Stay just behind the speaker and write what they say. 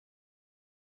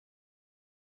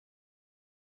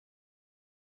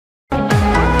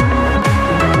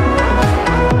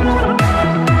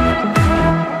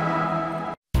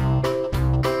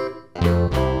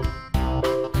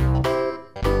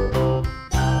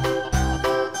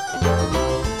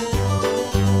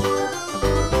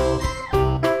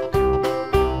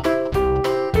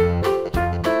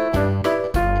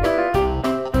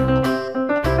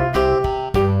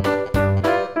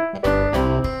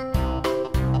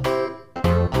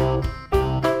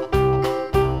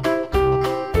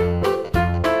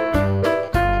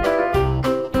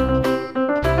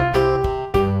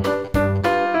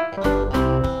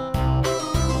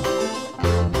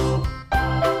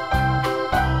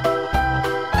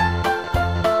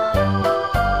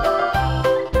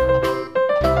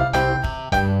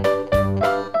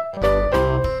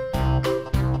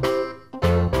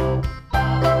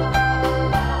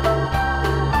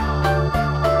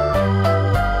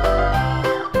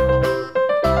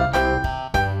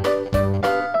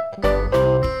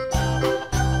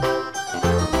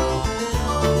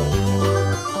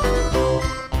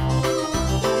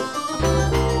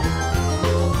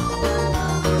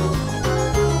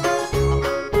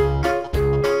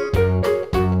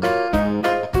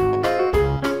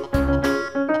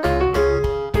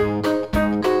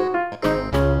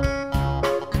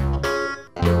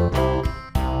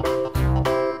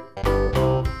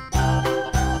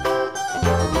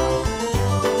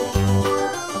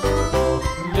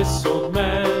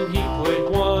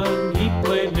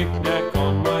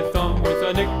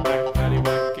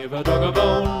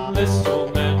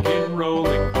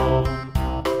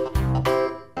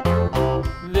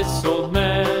This old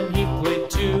man, he played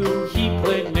two. He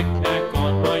played knick-knack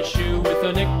on my shoe. With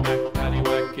a knick-knack,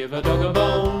 paddywhack, give a dog a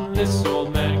bone. This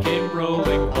old man came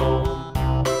rolling home.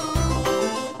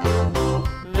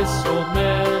 This old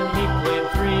man, he played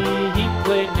three. He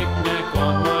played knick-knack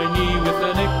on my knee. With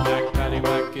a knick-knack,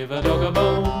 paddywhack, give a dog a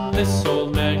bone. This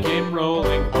old man came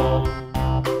rolling home.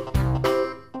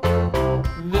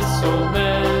 This old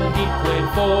man, he played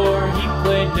four. He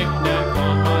played knick-knack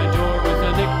on my door. With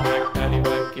a knick-knack,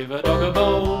 paddywhack, give a dog a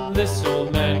bone. This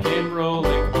old man came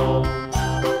rolling home.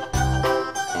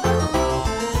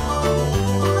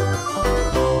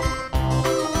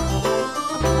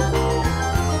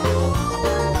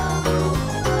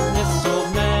 This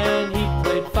old man, he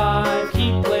played five.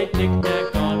 He played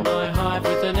knick-knack on my hive.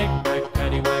 With a knick-knack,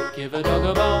 paddywhack, give a dog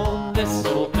a bone. This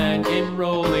old man came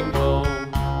rolling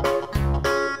home.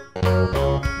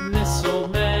 This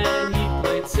old man, he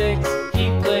played six. He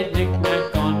played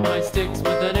knick-knack on my sticks.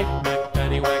 With a knick-knack,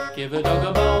 paddywhack, give a dog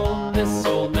a bone. This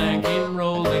old man came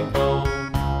rolling home.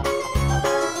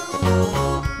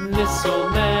 This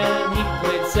old man, he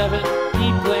played seven.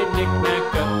 He played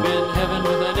knick-knack up in heaven.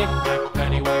 With a knick-knack,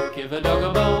 paddywhack, give a dog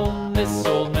a bone. This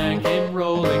old man came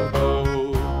rolling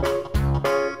home.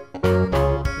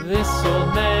 This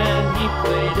old man, he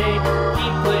played eight. He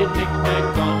played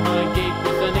knick-knack on my gate.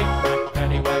 With a knick-knack,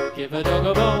 paddywhack, give a dog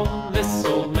a bone. This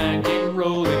old man came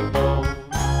rolling home.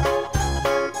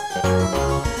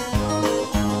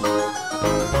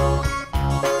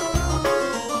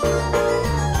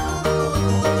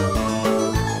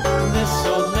 This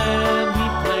old man, he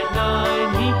played nine.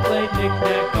 He played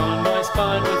knick-knack on my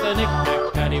spine. With a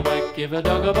knick-knack, paddywhack, give a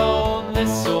dog a bone.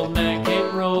 This old man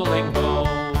came rolling home.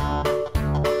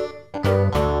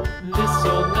 This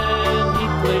old man, he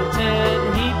played ten.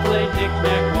 He played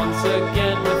knick-knack once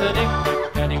again. With a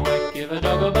knick-knack, paddywhack, give a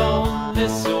dog a bone.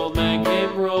 This old